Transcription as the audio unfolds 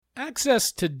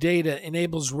Access to data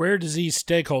enables rare disease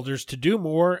stakeholders to do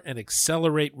more and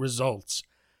accelerate results.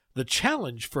 The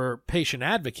challenge for patient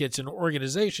advocates and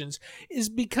organizations is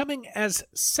becoming as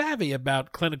savvy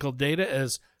about clinical data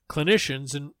as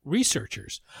clinicians and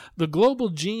researchers. The Global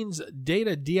Genes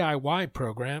Data DIY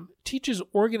program teaches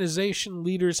organization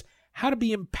leaders how to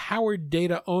be empowered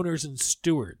data owners and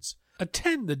stewards.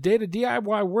 Attend the Data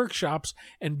DIY workshops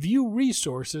and view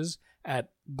resources at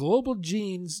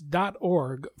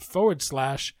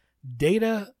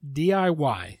globalgenes.org/data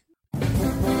DIY.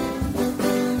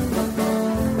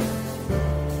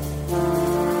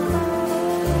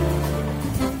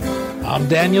 I'm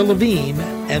Daniel Levine,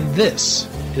 and this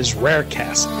is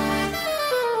Rarecast.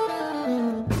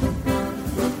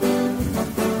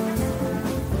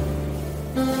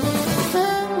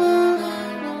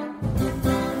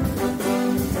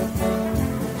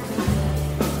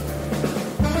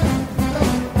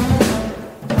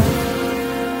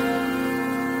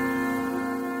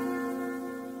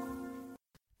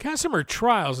 Cassimer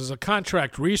Trials is a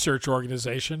contract research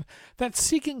organization that's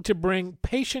seeking to bring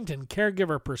patient and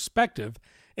caregiver perspective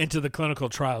into the clinical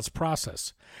trials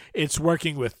process. It's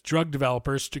working with drug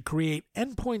developers to create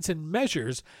endpoints and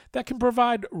measures that can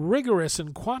provide rigorous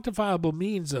and quantifiable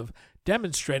means of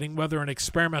demonstrating whether an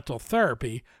experimental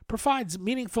therapy provides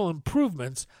meaningful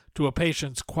improvements to a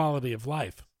patient's quality of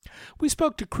life. We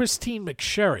spoke to Christine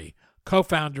McSherry,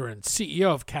 co-founder and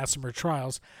CEO of Cassimer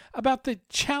Trials, about the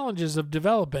challenges of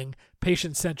developing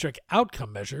patient-centric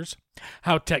outcome measures,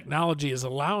 how technology is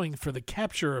allowing for the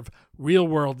capture of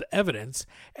real-world evidence,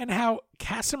 and how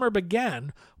Cassimer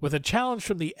began with a challenge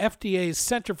from the FDA's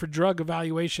Center for Drug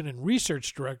Evaluation and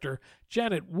Research Director,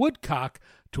 Janet Woodcock,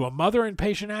 to a mother and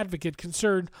patient advocate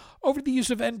concerned over the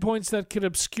use of endpoints that could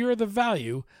obscure the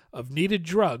value of needed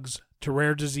drugs to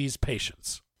rare disease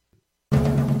patients.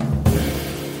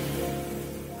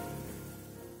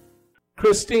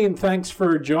 Christine, thanks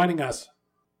for joining us.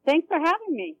 Thanks for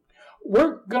having me.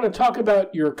 We're going to talk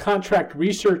about your contract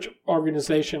research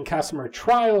organization, Cassimer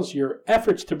Trials, your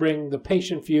efforts to bring the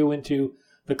patient view into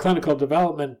the clinical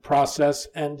development process,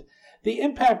 and the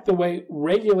impact the way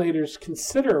regulators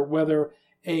consider whether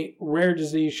a rare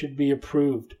disease should be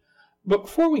approved. But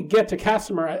before we get to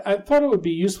Cassimer, I thought it would be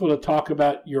useful to talk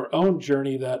about your own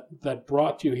journey that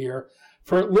brought you here.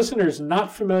 For listeners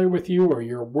not familiar with you or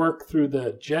your work through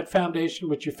the JET Foundation,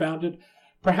 which you founded,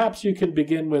 perhaps you can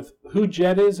begin with who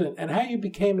JET is and how you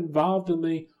became involved in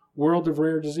the world of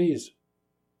rare disease.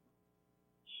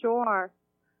 Sure.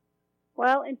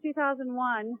 Well, in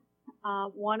 2001,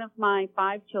 one of my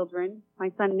 5 children, my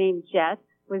son named Jet,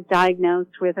 was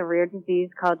diagnosed with a rare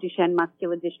disease called Duchenne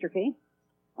muscular dystrophy.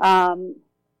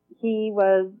 He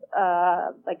was,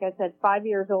 like I said, 5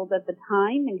 years old at the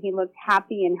time, and he looked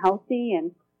happy and healthy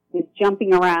and was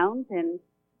jumping around, and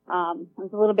I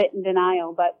was a little bit in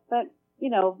denial, but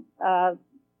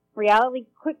reality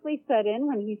quickly set in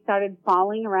when he started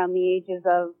falling around the ages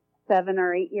of 7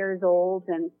 or 8 years old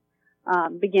and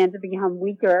began to become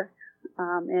weaker,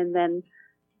 and then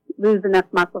lose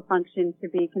enough muscle function to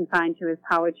be confined to his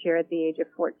power chair at the age of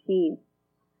 14.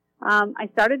 I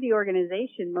started the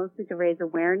organization mostly to raise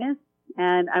awareness,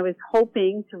 and I was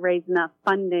hoping to raise enough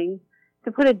funding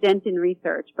to put a dent in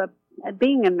research. But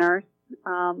being a nurse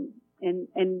and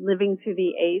living through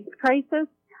the AIDS crisis,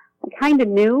 I kind of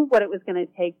knew what it was going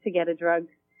to take to get a drug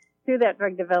through that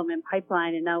drug development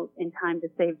pipeline and out in time to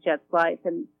save Jet's life.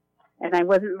 And I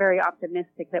wasn't very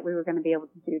optimistic that we were going to be able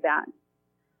to do that.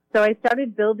 So I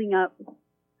started building up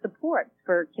support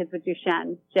for kids with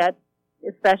Duchenne, Jet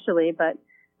especially, but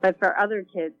for other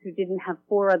kids who didn't have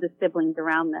 4 other siblings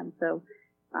around them. So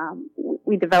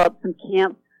we developed some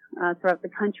camps throughout the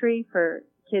country for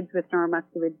kids with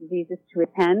neuromuscular diseases to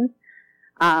attend.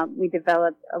 We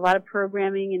developed a lot of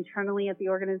programming internally at the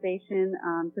organization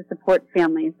to support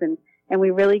families, and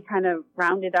we really kind of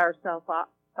rounded ourselves off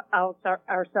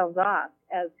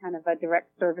as kind of a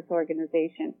direct service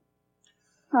organization.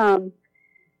 And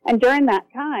during that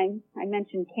time, I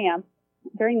mentioned camps.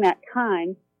 During that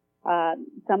time,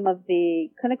 some of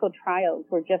the clinical trials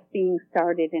were just being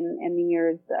started in the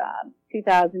years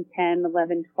 2010,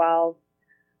 11, 12.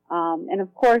 And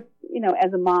of course,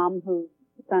 as a mom whose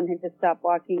son had just stopped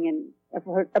walking and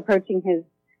approaching his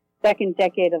second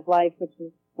decade of life, which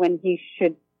is when he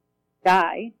should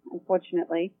die,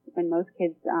 unfortunately, when most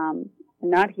kids are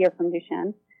not here from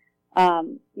Duchenne. I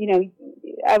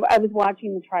was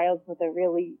watching the trials with a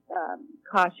really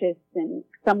cautious and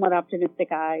somewhat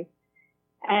optimistic eye.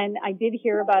 And I did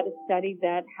hear about a study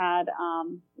that had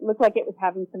looked like it was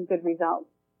having some good results.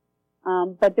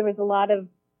 But there was a lot of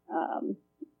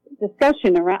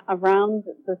discussion around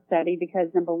the study because,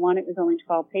 number one, it was only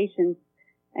 12 patients,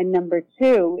 and number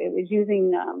two, it was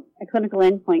using a clinical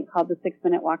endpoint called the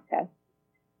 6-minute walk test.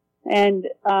 And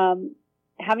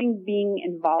having been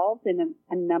involved in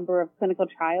a number of clinical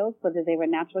trials, whether they were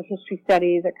natural history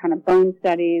studies or kind of bone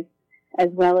studies, as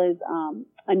well as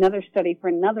another study for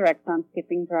another exon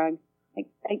skipping drug,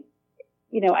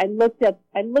 I looked at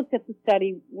the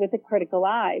study with a critical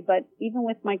eye, but even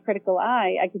with my critical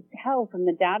eye, I could tell from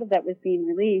the data that was being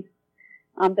released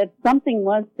that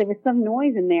there was some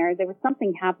noise in there. There was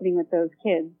something happening with those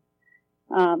kids.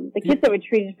 The kids that were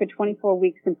treated for 24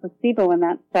 weeks in placebo in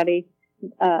that study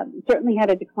certainly had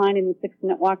a decline in the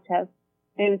 6-minute walk test.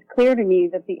 And it was clear to me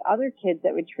that the other kids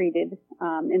that were treated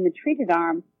in the treated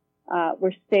arm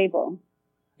were stable.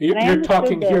 You're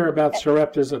talking here about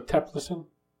Sarepta's eteplirsen?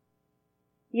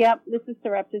 Yep, this is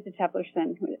Sarepta's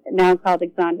eteplirsen, now called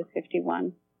Exondys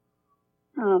 51.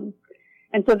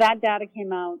 And so that data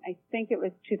came out, I think it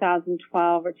was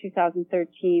 2012 or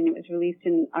 2013. It was released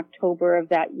in October of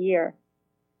that year.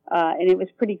 And it was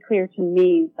pretty clear to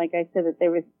me, like I said, that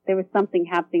there was something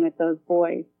happening with those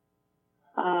boys.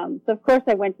 So of course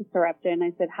I went to Sarepta and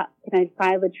I said, can I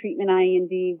file a treatment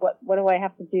IND? What do I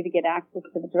have to do to get access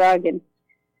to the drug? And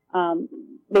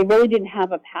they really didn't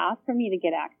have a path for me to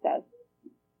get access.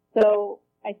 So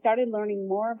I started learning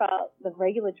more about the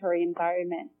regulatory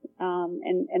environment,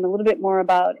 and a little bit more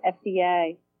about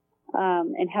FDA,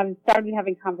 and started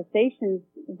having conversations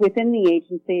within the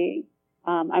agency.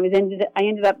 I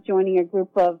ended up joining a group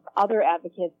of other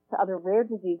advocates, other rare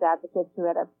disease advocates who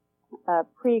had a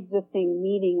pre-existing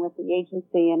meeting with the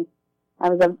agency, and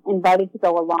I was invited to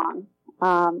go along.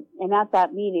 And at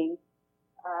that meeting,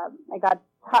 I got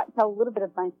to tell a little bit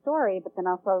of my story, but then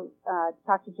also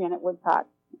talk to Janet Woodcock.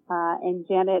 And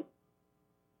Janet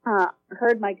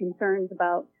heard my concerns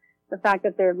about the fact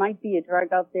that there might be a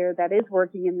drug out there that is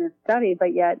working in this study,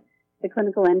 but yet the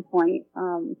clinical endpoint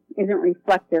isn't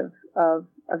reflective of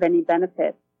any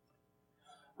benefit.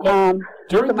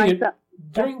 During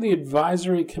the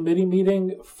advisory committee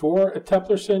meeting for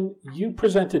eteplirsen, you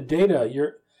presented data.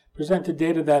 You presented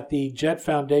data that the Jet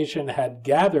Foundation had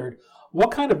gathered.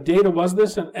 What kind of data was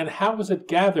this, and how was it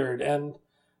gathered? And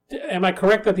am I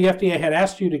correct that the FDA had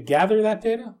asked you to gather that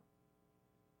data?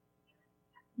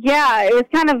 Yeah, it was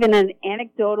kind of in an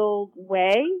anecdotal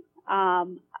way.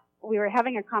 We were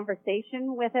having a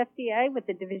conversation with FDA, with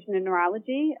the Division of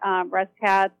Neurology, Russ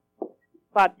Katz,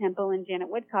 Bob Temple, and Janet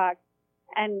Woodcock,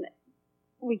 and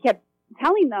we kept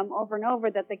telling them over and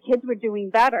over that the kids were doing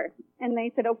better. And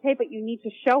they said, okay, but you need to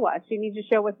show us. You need to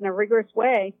show us in a rigorous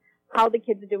way how the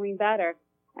kids are doing better.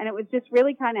 And it was just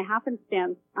really kind of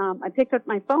happenstance. I picked up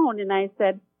my phone and I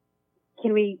said,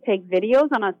 can we take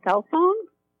videos on a cell phone?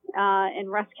 And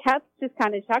Russ Katz just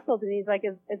kind of chuckled and he's like,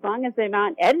 as long as they're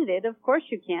not edited, of course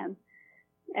you can.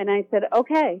 And I said,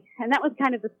 okay. And that was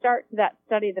kind of the start to that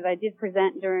study that I did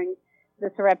present during the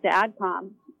Sarepta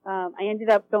AdCom. I ended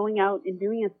up going out and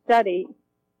doing a study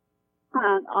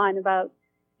on about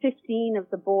 15 of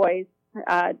the boys,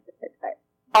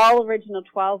 all original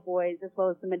 12 boys, as well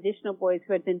as some additional boys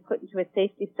who had been put into a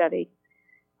safety study.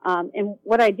 And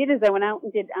what I did is I went out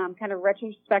and did kind of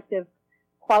retrospective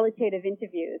qualitative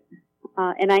interviews.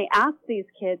 And I asked these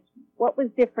kids what was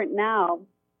different now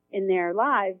in their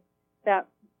lives that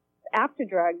after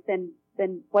drugs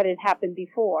than what had happened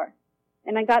before.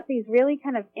 And I got these really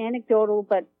kind of anecdotal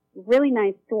but really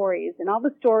nice stories. And all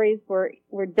the stories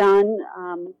were done.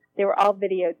 They were all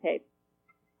videotaped.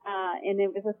 And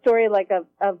it was a story like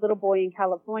a little boy in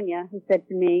California who said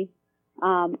to me,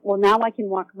 well, now I can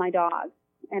walk my dog.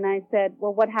 And I said,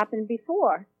 well, what happened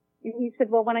before? And he said,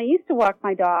 well, when I used to walk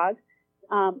my dog,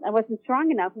 I wasn't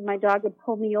strong enough and my dog would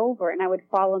pull me over and I would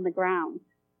fall on the ground.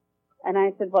 And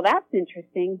I said, well, that's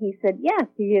interesting. He said, yes.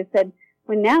 He said,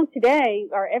 when now today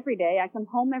or every day, I come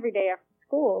home every day after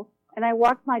school and I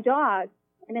walk my dog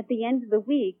and at the end of the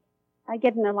week, I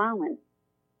get an allowance.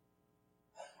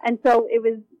 And so it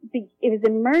was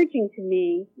emerging to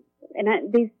me,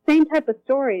 and these same type of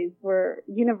stories were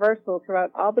universal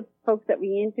throughout all the folks that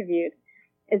we interviewed,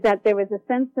 is that there was a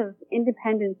sense of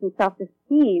independence and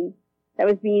self-esteem that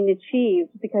was being achieved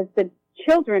because the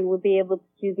children would be able to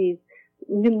do these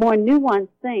more nuanced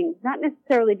things, not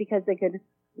necessarily because they could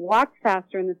walk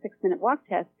faster in the 6-minute walk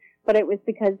test, but it was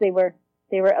because they were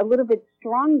a little bit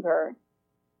stronger,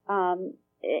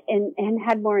 and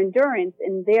had more endurance,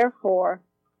 and therefore,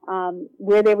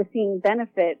 where they were seeing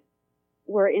benefit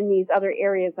were in these other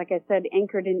areas, like I said,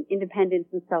 anchored in independence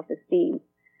and self-esteem.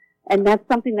 And that's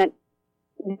something that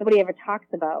nobody ever talks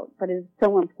about, but is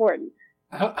so important.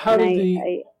 How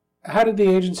did the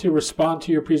agency respond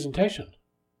to your presentation?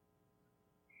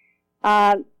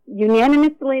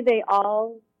 Unanimously, they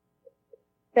all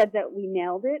said that we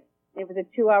nailed it. It was a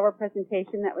 2-hour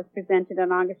presentation that was presented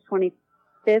on August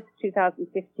 25th,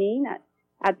 2015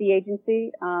 at the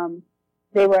agency.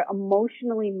 They were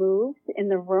emotionally moved in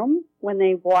the room when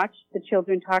they watched the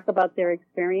children talk about their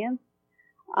experience.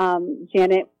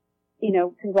 Janet,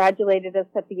 congratulated us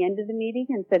at the end of the meeting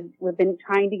and said, we've been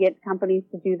trying to get companies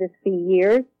to do this for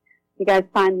years. You guys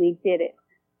finally did it.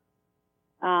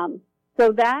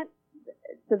 So that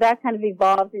kind of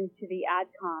evolved into the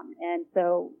AdCom. And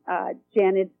so,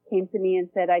 Janet came to me and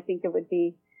said, I think it would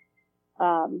be,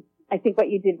 I think what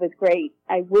you did was great.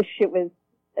 I wish it was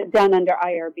done under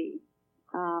IRB.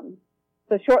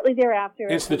 So shortly thereafter,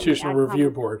 Institutional Review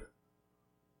Board.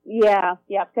 Yeah,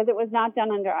 because it was not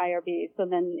done under IRB, so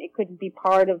then it couldn't be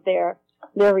part of their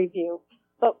review.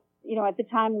 But, at the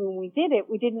time when we did it,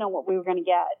 we didn't know what we were going to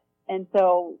get. And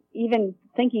so even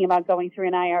thinking about going through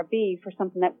an IRB for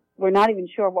something that we're not even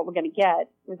sure what we're going to get,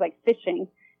 it was like fishing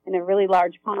in a really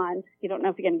large pond. You don't know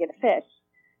if you're going to get a fish.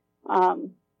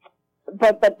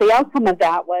 But the outcome of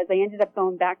that was I ended up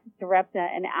going back to Sarepta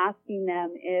and asking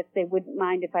them if they wouldn't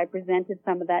mind if I presented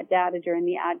some of that data during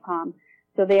the AdCom.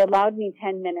 So they allowed me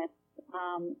 10 minutes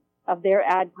of their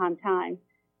AdCom time,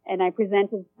 and I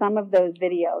presented some of those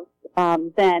videos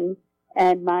then.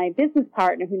 And my business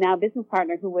partner,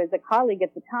 who was a colleague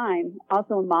at the time,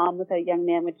 also a mom with a young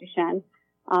man with Duchenne,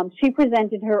 she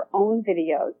presented her own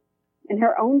videos. And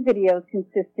her own videos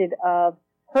consisted of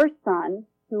her son,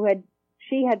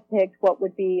 she had picked what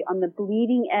would be on the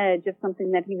bleeding edge of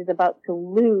something that he was about to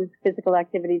lose physical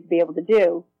activity to be able to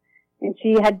do. And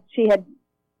she had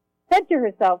said to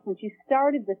herself when she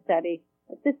started the study,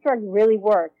 if this drug really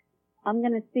works, I'm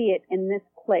going to see it in this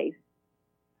place.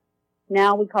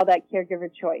 Now we call that caregiver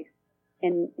choice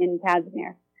in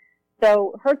Casimir.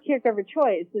 So her caregiver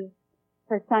choice is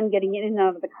her son getting in and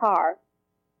out of the car.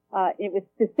 It was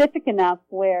specific enough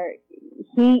where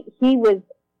he was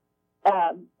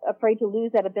afraid to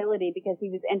lose that ability because he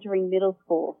was entering middle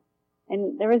school.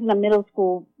 And there isn't a middle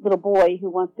school little boy who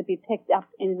wants to be picked up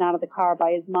in and out of the car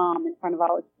by his mom in front of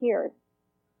all his peers.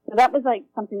 So that was like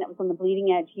something that was on the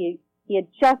bleeding edge. He had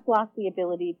just lost the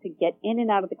ability to get in and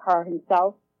out of the car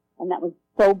himself, and that was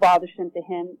so bothersome to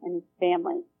him and his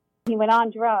family. He went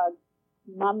on drugs.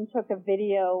 Mom took a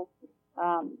video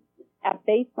at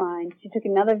baseline. She took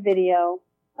another video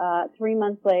 3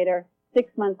 months later, 6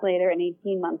 months later, and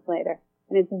 18 months later.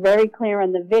 And it's very clear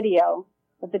on the video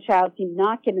that the child did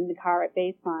not get in the car at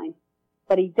baseline.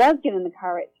 But he does get in the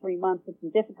car at 3 months with some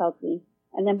difficulty.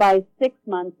 And then by 6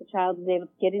 months, the child is able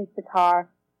to get into the car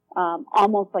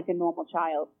almost like a normal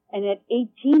child. And at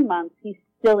 18 months, he's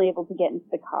still able to get into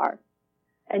the car.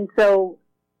 And so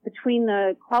between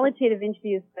the qualitative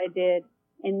interviews that I did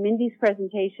and Mindy's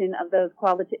presentation of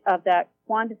that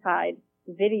quantified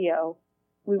video,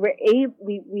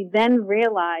 we then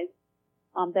realized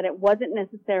that it wasn't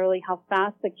necessarily how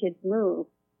fast the kids move.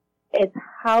 It's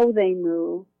how they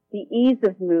move, the ease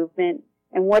of movement,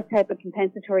 and what type of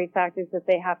compensatory factors that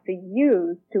they have to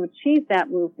use to achieve that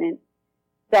movement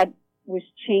that was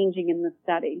changing in the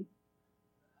study.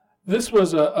 This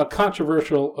was a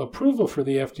controversial approval for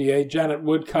the FDA. Janet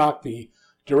Woodcock, the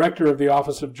director of the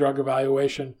Office of Drug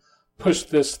Evaluation,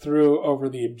 pushed this through over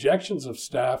the objections of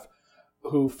staff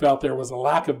who felt there was a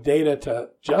lack of data to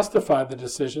justify the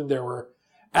decision. There were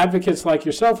advocates like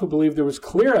yourself who believed there was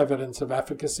clear evidence of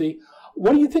efficacy.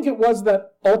 What do you think it was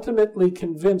that ultimately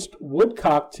convinced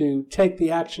Woodcock to take the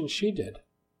action she did?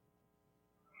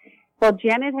 Well,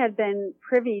 Janet had been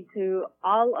privy to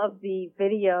all of the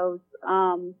videos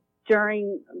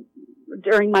during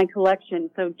my collection.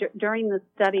 So during the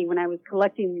study, when I was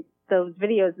collecting those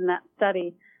videos in that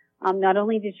study, not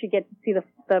only did she get to see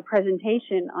the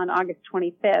presentation on August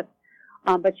 25th,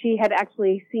 but she had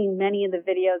actually seen many of the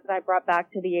videos that I brought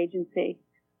back to the agency,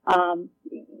 kind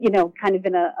of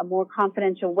in a more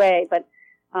confidential way. But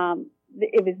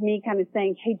it was me kind of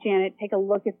saying, hey, Janet, take a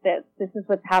look at this. This is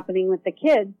what's happening with the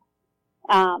kids.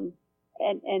 And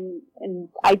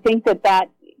I think that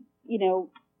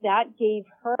gave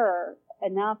her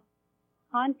enough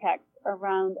context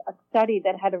around a study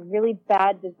that had a really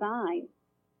bad design.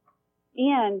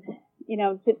 And,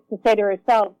 to say to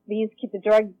herself,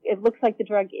 it looks like the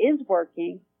drug is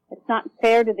working. It's not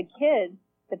fair to the kids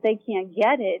that they can't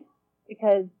get it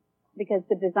because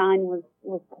the design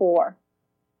was poor.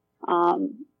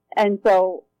 And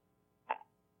so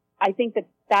I think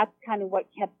that's kind of what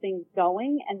kept things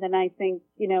going. And then I think,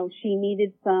 she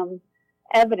needed some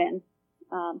evidence.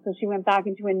 So she went back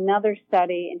into another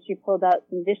study and she pulled out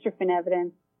some dystrophin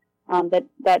evidence,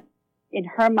 that in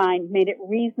her mind made it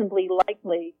reasonably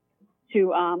likely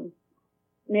to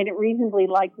made it reasonably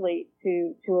likely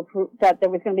to approve that there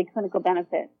was going to be clinical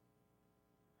benefit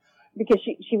because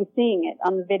she was seeing it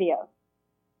on the video.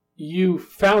 You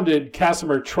founded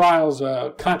Cassimer Trials,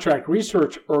 a contract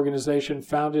research organization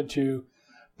founded to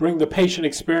bring the patient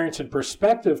experience and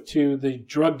perspective to the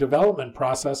drug development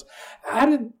process. How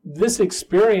did this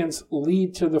experience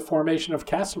lead to the formation of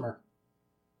Cassimer?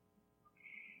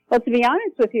 Well, to be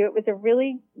honest with you, it was a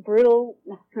really it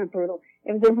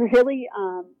was a really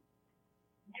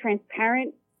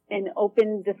transparent and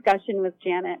open discussion with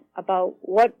Janet about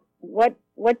what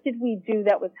did we do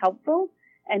that was helpful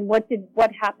and what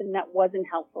happened that wasn't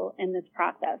helpful in this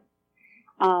process.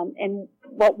 And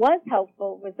what was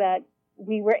helpful was that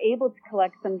we were able to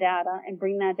collect some data and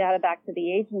bring that data back to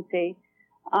the agency,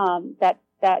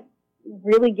 that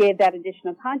really gave that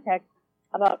additional context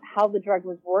about how the drug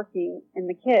was working in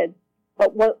the kids.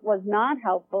 But what was not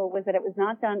helpful was that it was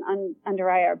not done under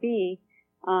IRB,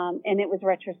 and it was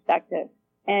retrospective.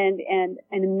 And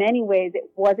in many ways,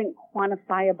 it wasn't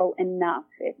quantifiable enough.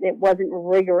 It wasn't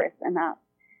rigorous enough.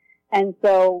 And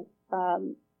so,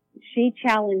 she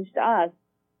challenged us,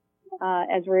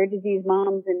 as rare disease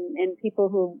moms and people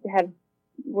who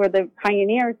were the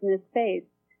pioneers in this space.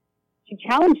 She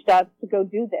challenged us to go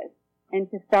do this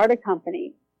and to start a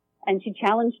company. And she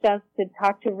challenged us to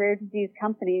talk to rare disease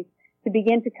companies to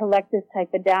begin to collect this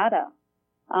type of data,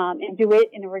 and do it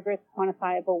in a rigorous,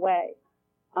 quantifiable way.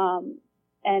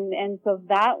 And so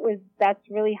that's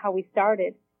really how we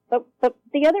started. But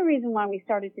the other reason why we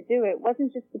started to do it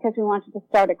wasn't just because we wanted to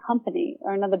start a company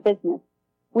or another business.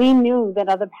 We knew that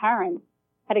other parents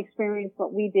had experienced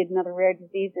what we did in other rare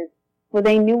diseases, where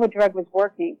they knew a drug was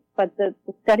working, but the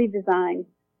study design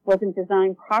wasn't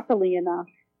designed properly enough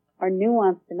or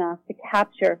nuanced enough to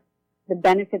capture the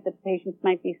benefit that the patients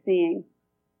might be seeing.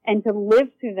 And to live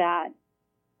through that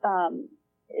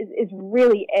is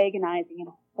really agonizing and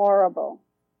horrible.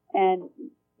 And,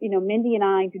 Mindy and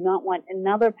I do not want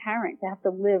another parent to have to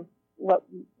live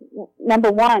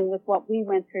number one, with what we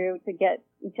went through to get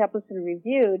each episode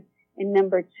reviewed, and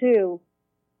number two,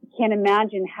 you can't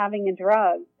imagine having a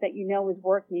drug that you know is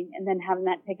working and then having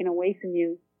that taken away from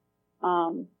you,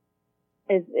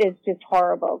 is just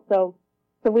horrible. So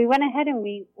we went ahead and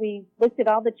we looked at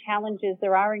all the challenges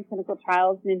there are in clinical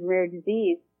trials and in rare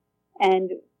disease,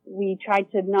 and we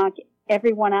tried to knock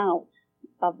everyone out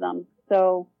of them.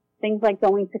 So things like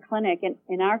going to clinic. And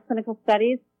in our clinical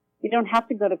studies, you don't have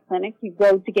to go to clinic. You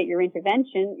go to get your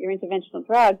interventional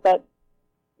drug, but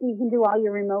you can do all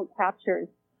your remote captures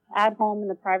at home in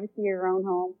the privacy of your own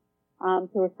home,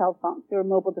 through a cell phone, through a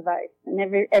mobile device. And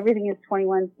everything is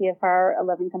 21 CFR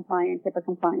 11 compliant, HIPAA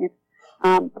compliant.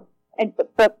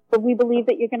 But we believe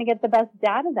that you're going to get the best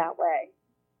data that way.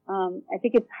 I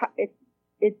think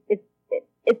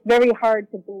it's very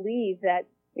hard to believe that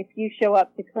if you show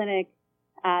up to clinic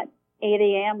at 8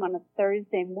 a.m. on a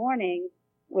Thursday morning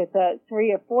with a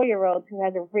 3 or 4-year-old who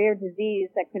has a rare disease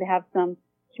that could have some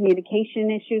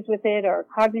communication issues with it or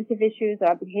cognitive issues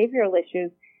or behavioral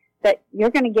issues, that you're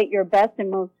going to get your best and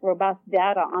most robust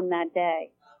data on that day,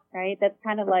 right? That's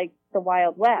kind of like the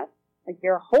Wild West. Like,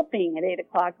 you're hoping at 8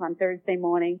 o'clock on Thursday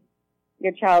morning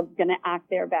your child's going to act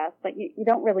their best, but you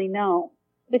don't really know.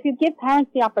 But if you give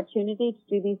parents the opportunity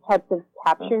to do these types of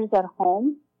captures at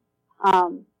home,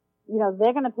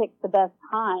 they're going to pick the best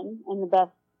time and the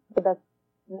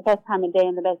best time of day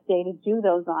and the best day to do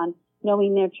those on,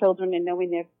 knowing their children and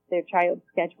knowing their child's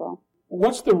schedule.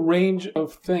 What's the range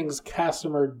of things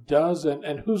Cassimer does,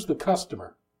 and who's the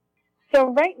customer?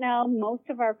 So right now, most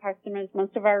of our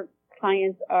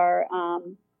clients are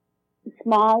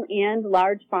small and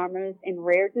large farmers in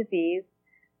rare disease.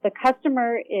 The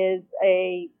customer is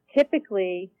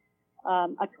typically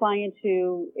a client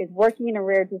who is working in a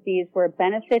rare disease where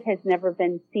benefit has never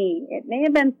been seen. It may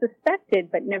have been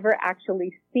suspected, but never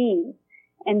actually seen.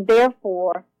 And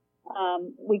therefore,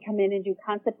 we come in and do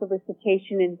concept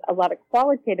elicitation and a lot of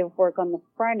qualitative work on the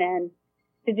front end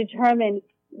to determine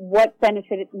what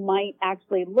benefit it might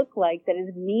actually look like that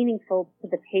is meaningful to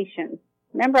the patient.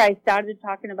 Remember, I started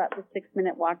talking about the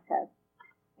 6-minute walk test.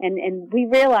 And we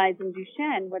realize in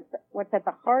Duchenne, what's at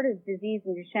the heart of disease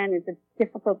in Duchenne is it's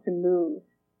difficult to move.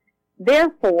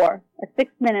 Therefore, a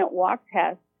 6-minute walk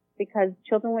test, because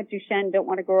children with Duchenne don't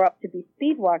want to grow up to be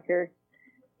speed walkers,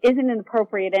 isn't an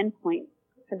appropriate endpoint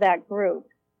for that group.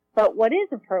 But what is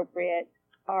appropriate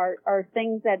are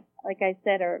things that, like I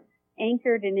said, are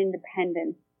anchored in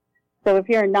independence. So if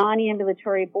you're a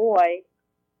non-ambulatory boy,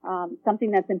 something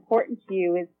that's important to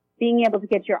you is being able to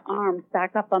get your arms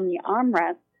back up on the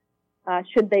armrest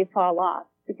should they fall off.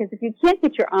 Because if you can't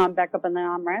get your arm back up on the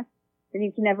armrest, then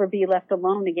you can never be left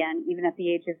alone again, even at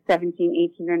the age of 17,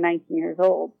 18, or 19 years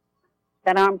old.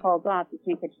 That arm falls off, you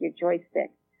can't get to your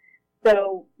joystick.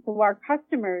 So our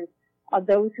customers are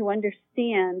those who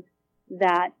understand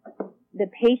that the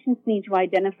patients need to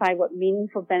identify what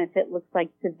meaningful benefit looks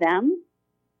like to them.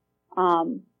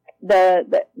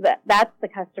 That's the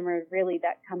customer really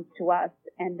that comes to us,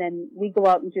 and then we go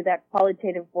out and do that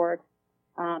qualitative work,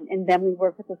 and then we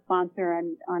work with the sponsor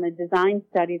on a design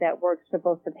study that works for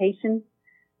both the patients,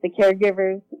 the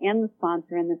caregivers, and the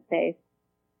sponsor in the space.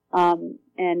 And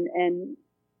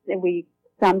we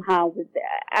somehow,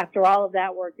 after all of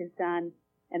that work is done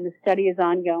and the study is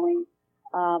ongoing,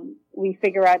 we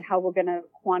figure out how we're going to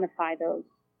quantify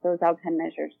those outcome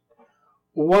measures.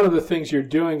 One of the things you're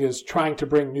doing is trying to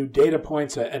bring new data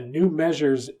points and new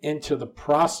measures into the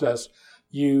process.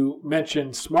 You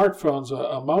mentioned smartphones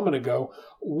a moment ago.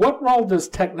 What role does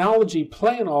technology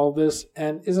play in all this,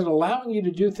 and is it allowing you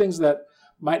to do things that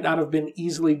might not have been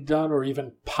easily done or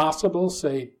even possible,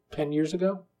 say, 10 years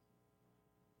ago?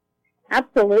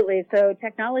 Absolutely. So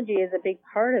technology is a big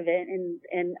part of it,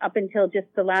 and up until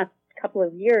just the last couple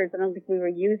of years, I don't think we were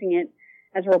using it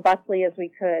as robustly as we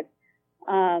could.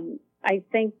 I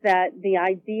think that the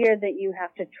idea that you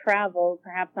have to travel,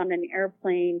 perhaps on an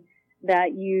airplane,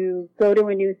 that you go to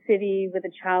a new city with a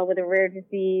child with a rare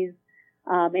disease,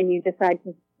 and you decide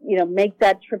to, make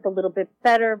that trip a little bit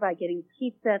better by getting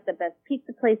pizza at the best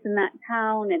pizza place in that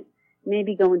town, and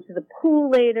maybe going to the pool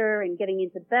later and getting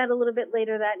into bed a little bit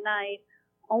later that night,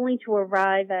 only to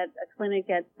arrive at a clinic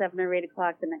at 7 or 8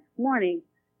 o'clock the next morning.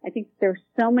 I think there's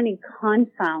so many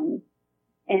confounds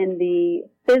in the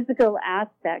physical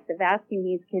aspect of asking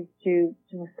these kids to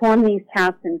perform these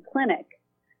tasks in clinic,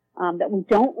 that we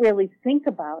don't really think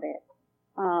about it.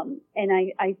 And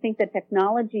I think that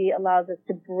technology allows us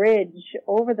to bridge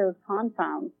over those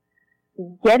confounds,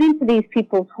 get into these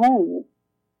people's homes,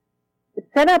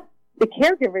 set up the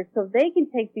caregivers so they can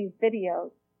take these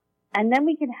videos, and then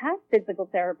we can have physical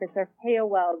therapists or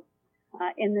KOLs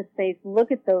in the space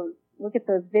look at those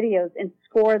videos and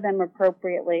score them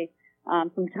appropriately,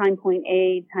 from time point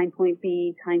A, time point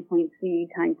B, time point C,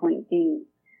 time point D,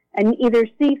 and either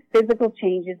see physical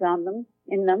changes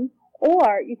in them,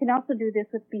 or you can also do this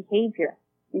with behavior.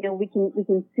 We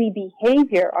can see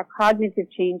behavior or cognitive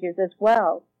changes as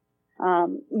well,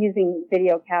 using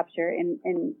video capture and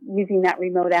using that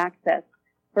remote access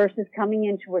versus coming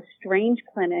into a strange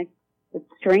clinic with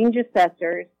strange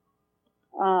assessors.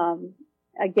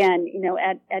 Again,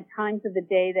 at times of the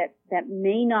day that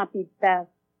may not be best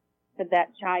for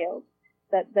that child.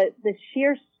 The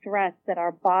sheer stress that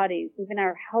our bodies, even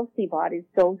our healthy bodies,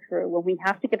 go through when we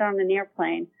have to get on an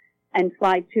airplane and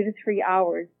fly 2 to 3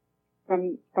 hours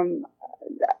from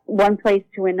one place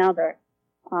to another,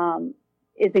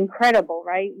 is incredible,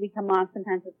 right? We come off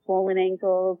sometimes with swollen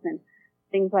ankles and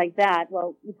things like that.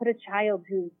 Well, you put a child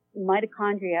whose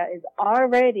mitochondria is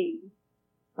already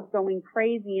going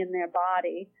crazy in their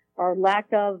body, or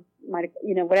lack of,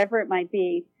 whatever it might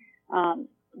be,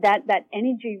 that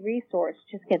energy resource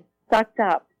just gets sucked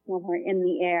up when we're in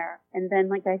the air. And then,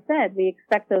 like I said, we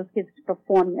expect those kids to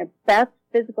perform their best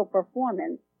physical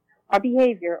performance, or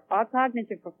behavior, or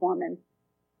cognitive performance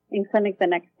in clinic the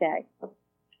next day.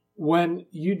 When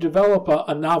you develop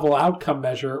a novel outcome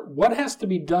measure, what has to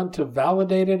be done to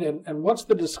validate it, and what's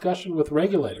the discussion with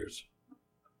regulators?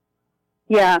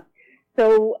 Yeah.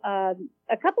 So a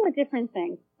couple of different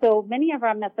things. So many of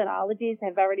our methodologies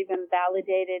have already been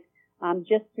validated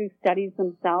just through studies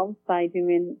themselves by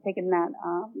taking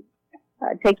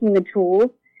the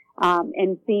tools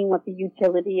and seeing what the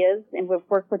utility is. And we've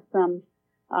worked with some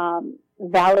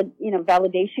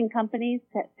validation companies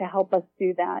to help us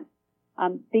do that.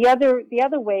 The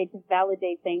other way to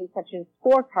validate things, such as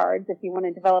scorecards, if you want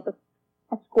to develop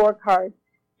a scorecard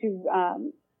to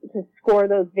score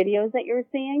those videos that you're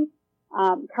seeing.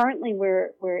 Currently,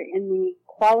 we're in the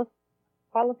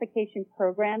qualification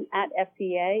program at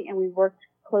FDA, and we worked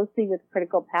closely with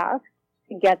Critical Path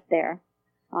to get there.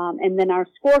 And then our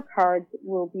scorecards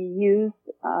will be used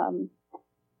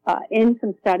in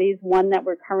some studies, one that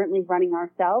we're currently running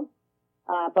ourselves,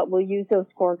 but we'll use those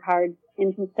scorecards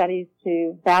in some studies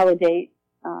to validate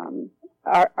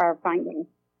our findings.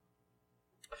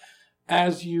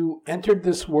 As you entered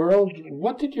this world,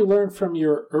 what did you learn from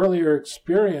your earlier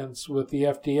experience with the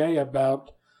FDA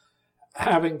about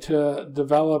having to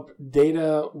develop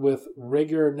data with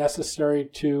rigor necessary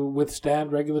to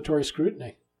withstand regulatory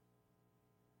scrutiny?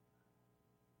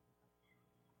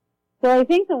 So I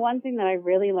think the one thing that I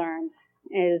really learned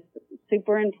is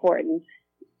super important,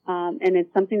 and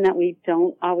it's something that we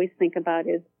don't always think about,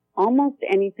 is almost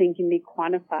anything can be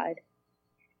quantified.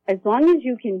 as long as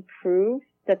you can prove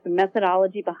that the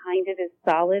methodology behind it is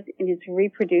solid and is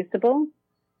reproducible,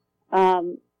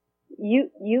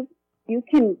 you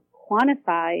can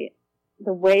quantify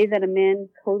the way that a man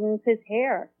combs his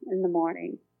hair in the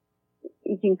morning.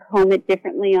 You can comb it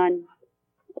differently on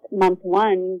month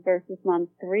 1 versus month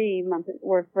 3,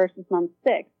 versus month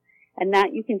 6. And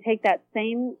that you can take that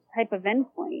same type of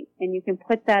endpoint and you can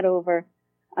put that over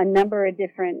a number of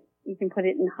different, you can put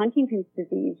it in Huntington's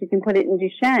disease, you can put it in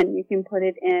Duchenne, you can put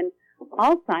it in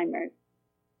Alzheimer's.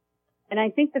 And I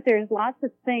think that there's lots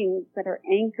of things that are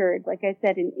anchored, like I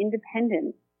said, in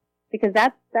independence, because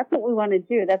that's what we want to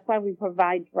do. That's why we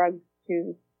provide drugs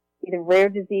to either rare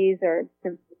disease or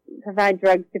to provide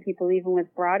drugs to people even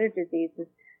with broader diseases,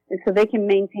 and so they can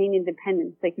maintain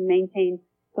independence. They can maintain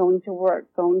going to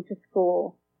work, going to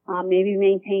school, maybe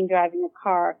maintain driving a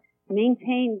car,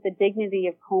 maintain the dignity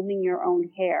of combing your own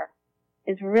hair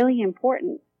is really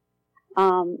important.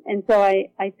 And so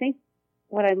I think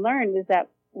what I learned is that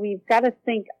we've got to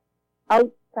think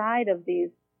outside of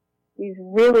these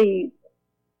really,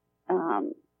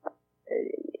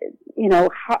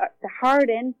 hard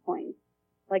endpoints,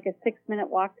 like a 6-minute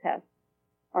walk test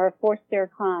or a 4-stair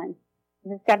climb.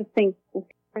 We've got to think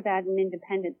for that in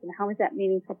independence and how is that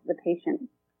meaningful to the patient?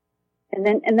 And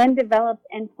then develop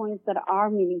endpoints that are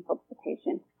meaningful to the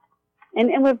patient.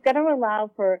 And we've got to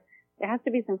allow there has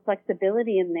to be some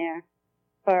flexibility in there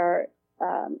for,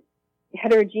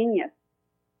 heterogeneous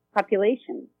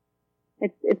populations.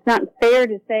 It's not fair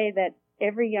to say that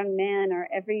every young man or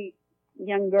every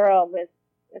young girl with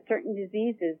certain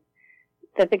diseases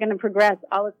that they're going to progress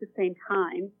all at the same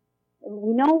time.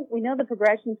 We know the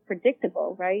progression's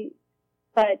predictable, right?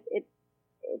 But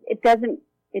it doesn't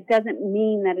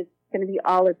mean that it's going to be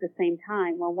all at the same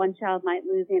time. While one child might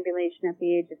lose ambulation at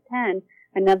the age of 10,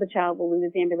 another child will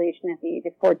lose ambulation at the age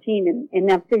of 14.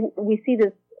 And we see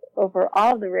this over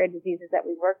all the rare diseases that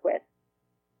we work with.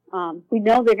 We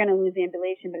know they're going to lose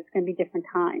ambulation, but it's going to be different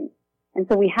times. And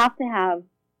so we have to have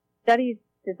studies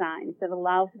designed that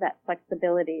allow for that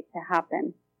flexibility to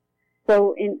happen.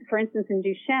 So for instance, in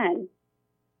Duchenne,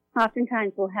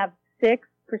 oftentimes we'll have 6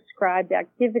 prescribed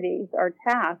activities or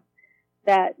tasks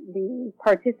that the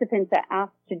participants are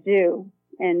asked to do,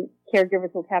 and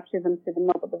caregivers will capture them to the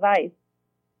mobile device.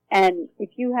 And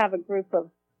if you have a group of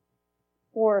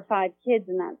 4 or 5 kids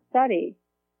in that study,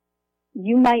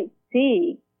 you might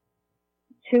see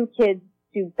 2 kids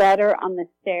do better on the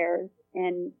stairs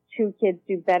and 2 kids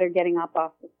do better getting up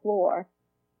off the floor,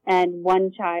 and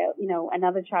one child,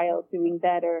 another child doing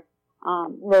better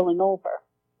rolling over,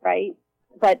 right?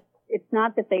 But it's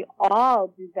not that they all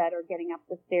do better getting up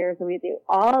the stairs or they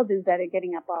all do better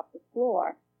getting up off the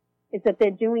floor. It's that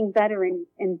they're doing better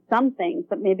in some things,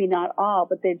 but maybe not all,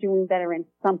 but they're doing better in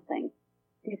something.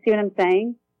 Do you see what I'm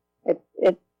saying?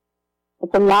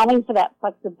 It's allowing for that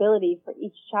flexibility for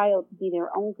each child to be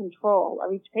their own control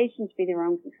or each patient to be their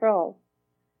own control.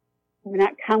 We're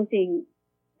not counting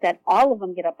that all of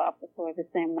them get up off the floor the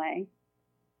same way.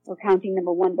 We're counting,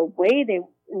 number one, the way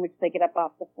in which they get up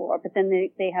off the floor, but then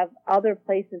they have other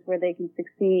places where they can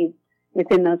succeed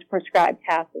within those prescribed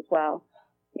tasks as well.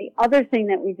 The other thing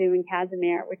that we do in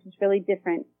Casimir, which is really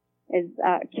different, is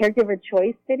caregiver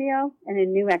choice video and a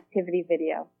new activity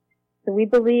video. So we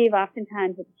believe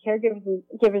oftentimes that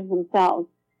the caregivers themselves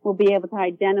will be able to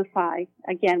identify,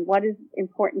 again, what is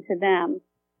important to them.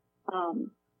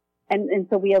 And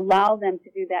so we allow them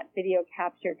to do that video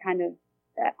capture kind of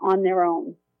on their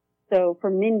own. So for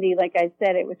Mindy, like I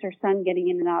said, it was her son getting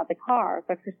in and out of the car.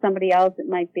 But for somebody else, it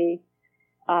might be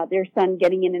their son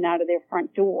getting in and out of their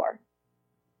front door.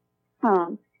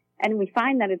 And we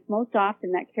find that it's most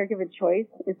often that caregiver choice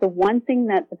is the one thing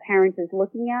that the parent is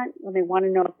looking at when they want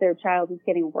to know if their child is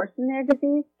getting worse in their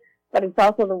disease. But it's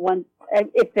also the one,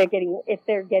 if they're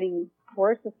getting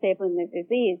worse or stable in their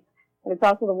disease, but it's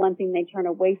also the one thing they turn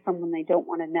away from when they don't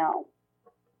want to know.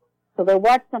 So they'll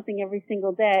watch something every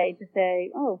single day to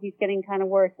say, oh, he's getting kind of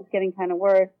worse,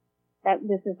 that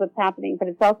this is what's happening. But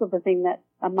it's also the thing that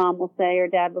a mom will say or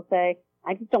dad will say,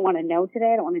 I just don't want to know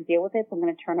today, I don't want to deal with it, so I'm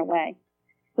going to turn away.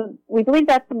 So we believe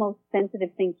that's the most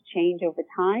sensitive thing to change over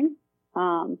time,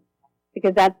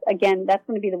 because that's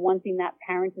going to be the one thing that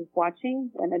parent is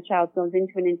watching when a child goes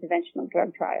into an interventional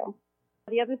drug trial.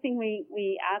 The other thing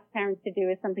we ask parents to do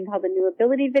is something called the new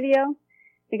ability video,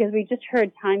 because we just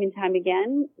heard time and time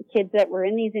again, kids that were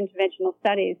in these interventional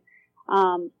studies,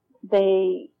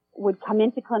 they would come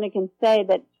into clinic and say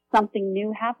that something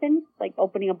new happened, like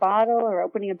opening a bottle or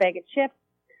opening a bag of chips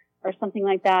or something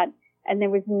like that, and there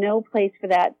was no place for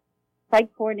that site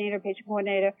coordinator, patient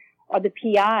coordinator, or the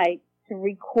PI to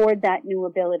record that new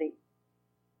ability.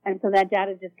 And so that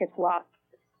data just gets lost.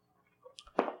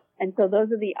 And so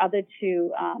those are the other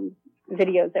two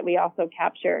videos that we also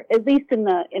capture, at least in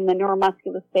the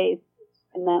neuromuscular space,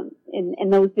 in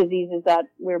those diseases that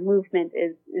where movement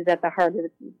is at the heart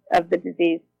of the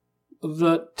disease.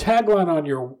 The tagline on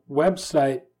your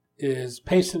website is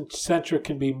patient-centric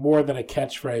can be more than a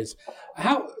catchphrase.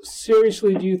 How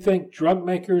seriously do you think drug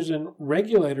makers and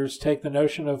regulators take the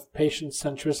notion of patient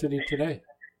centricity today?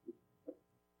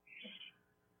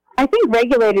 I think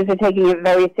regulators are taking it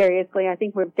very seriously. I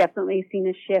think we've definitely seen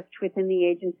a shift within the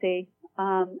agency,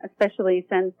 especially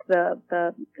since the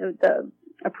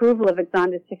approval of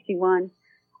EXONDYS 51,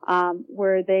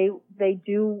 where they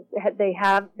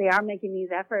are making these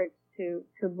efforts to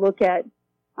look at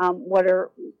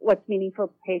what's meaningful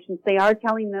to patients. They are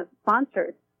telling the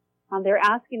sponsors, they're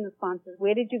asking the sponsors,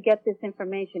 where did you get this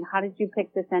information? How did you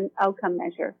pick this outcome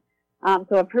measure?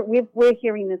 So we're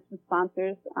hearing this from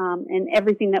sponsors, and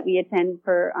everything that we attend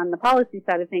for on the policy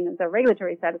side of things, the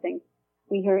regulatory side of things,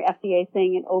 we hear FDA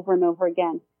saying it over and over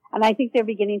again. And I think they're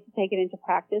beginning to take it into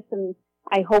practice, and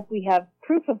I hope we have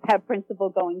proof of that principle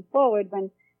going forward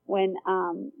when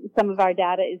some of our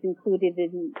data is included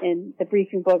in the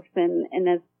briefing books and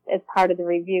as part of the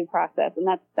review process, and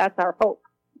that's our hope.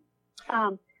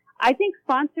 I think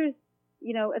sponsors,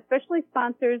 especially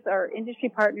sponsors or industry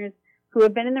partners who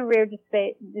have been in the rare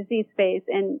disease space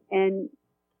and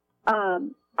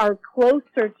are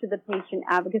closer to the patient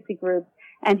advocacy groups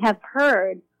and have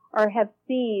heard or have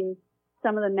seen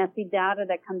some of the messy data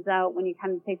that comes out when you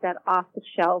kind of take that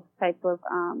off-the-shelf type of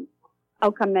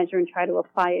outcome measure and try to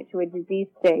apply it to a disease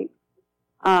state.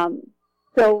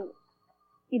 So,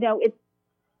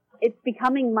 it's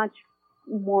becoming much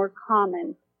more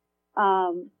common.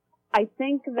 I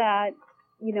think that,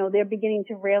 they're beginning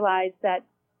to realize that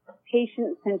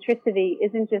patient centricity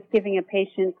isn't just giving a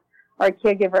patient or a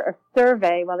caregiver a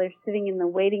survey while they're sitting in the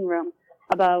waiting room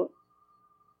about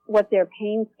what their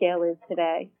pain scale is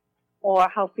today or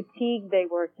how fatigued they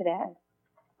were today.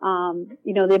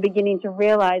 They're beginning to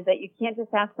realize that you can't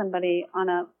just ask somebody on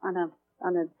a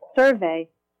survey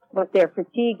what their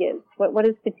fatigue is. What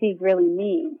does fatigue really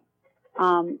mean?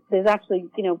 There's actually,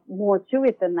 more to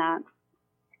it than that.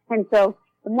 And so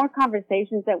the more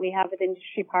conversations that we have with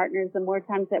industry partners, the more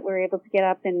times that we're able to get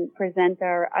up and present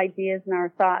our ideas and our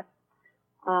thoughts,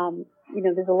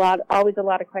 there's always a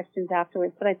lot of questions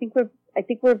afterwards. But I think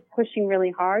we're pushing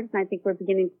really hard, and I think we're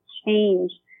beginning to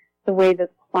change the way that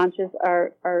sponsors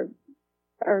are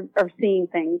seeing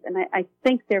things, and I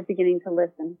think they're beginning to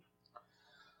listen.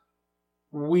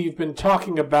 We've been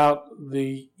talking about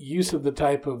the use of the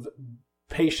type of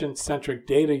patient-centric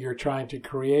data you're trying to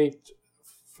create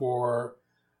for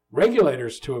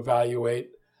regulators to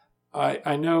evaluate.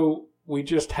 I know we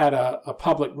just had a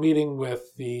public meeting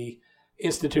with the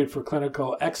Institute for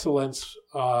Clinical Excellence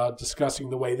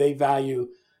discussing the way they value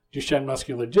Duchenne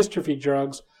muscular dystrophy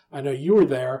drugs. I know you were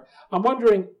there. I'm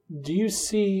wondering, do you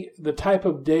see the type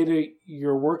of data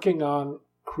you're working on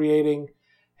creating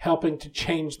helping to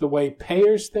change the way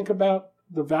payers think about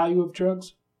the value of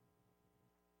drugs?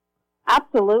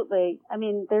 Absolutely. I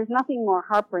mean, there's nothing more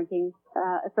heartbreaking,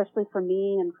 especially for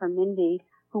me and for Mindy,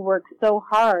 who worked so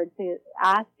hard to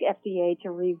ask FDA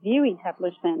to review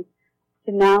eteplirsen,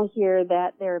 to now hear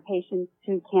that there are patients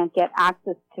who can't get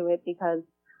access to it because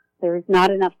there's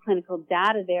not enough clinical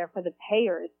data there for the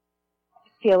payers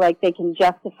to feel like they can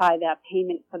justify that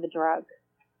payment for the drug.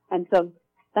 And so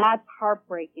that's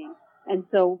heartbreaking. And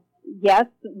so, yes,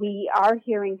 we are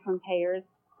hearing from payers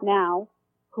now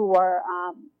who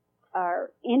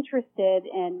are interested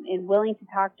and willing to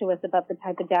talk to us about the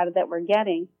type of data that we're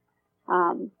getting.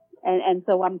 And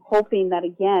so I'm hoping that,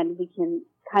 again, we can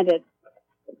kind of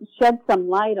shed some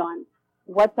light on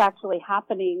what's actually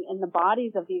happening in the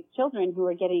bodies of these children who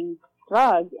are getting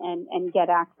drugs and get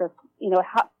access,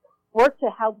 work to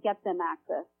help get them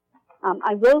access.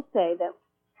 I will say that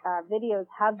videos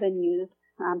have been used,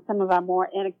 some of our more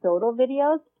anecdotal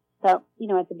videos. So,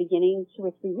 at the beginning, 2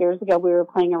 or 3 years ago, we were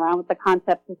playing around with the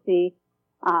concept to see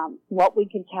what we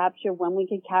could capture, when we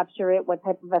could capture it, what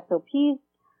type of SOPs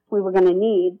we were going to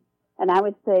need. And I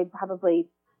would say probably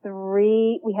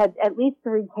we had at least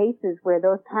 3 cases where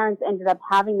those parents ended up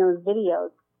having those videos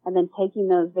and then taking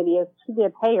those videos to their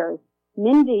payers.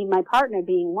 Mindy, my partner,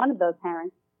 being one of those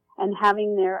parents, and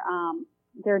having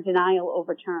their denial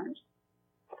overturned.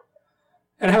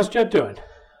 And how's Jet doing?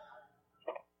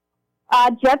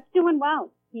 Jet's doing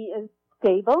well. He is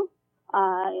stable.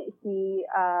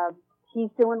 He's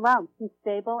doing well. He's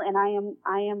stable, and I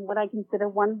am what I consider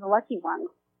one of the lucky ones.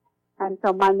 And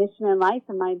so my mission in life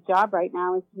and my job right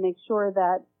now is to make sure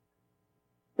that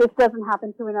this doesn't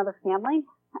happen to another family,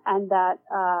 and that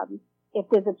if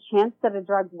there's a chance that a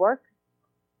drug works,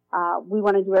 We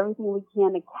want to do everything we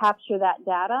can to capture that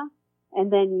data and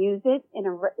then use it in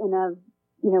a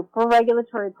for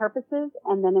regulatory purposes,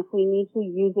 and then if we need to,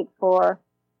 use it for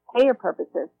payer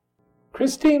purposes.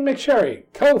 Christine McSherry,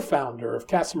 co-founder of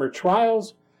Cassimer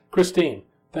Trials. Christine,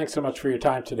 thanks so much for your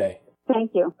time today.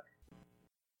 Thank you.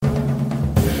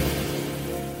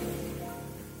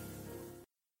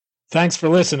 Thanks for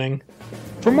listening.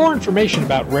 For more information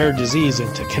about rare disease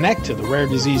and to connect to the rare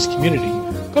disease community,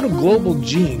 go to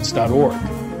globalgenes.org.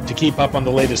 To keep up on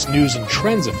the latest news and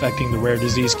trends affecting the rare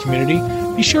disease community,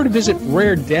 be sure to visit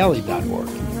raredaily.org.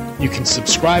 You can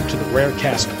subscribe to the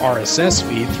Rarecast RSS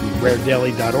feed through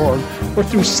raredaily.org or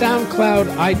through SoundCloud,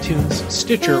 iTunes,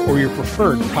 Stitcher, or your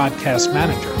preferred podcast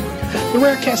manager. The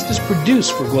Rarecast is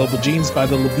produced for Global Genes by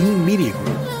the Levine Media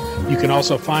Group. You can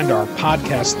also find our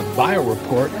podcast, The Bio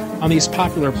Report, on these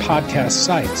popular podcast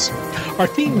sites. Our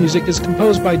theme music is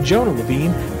composed by Jonah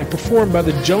Levine and performed by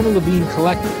the Jonah Levine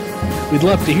Collective. We'd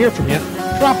love to hear from you.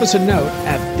 Drop us a note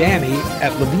at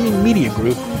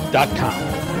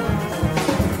danny@levinemediagroup.com.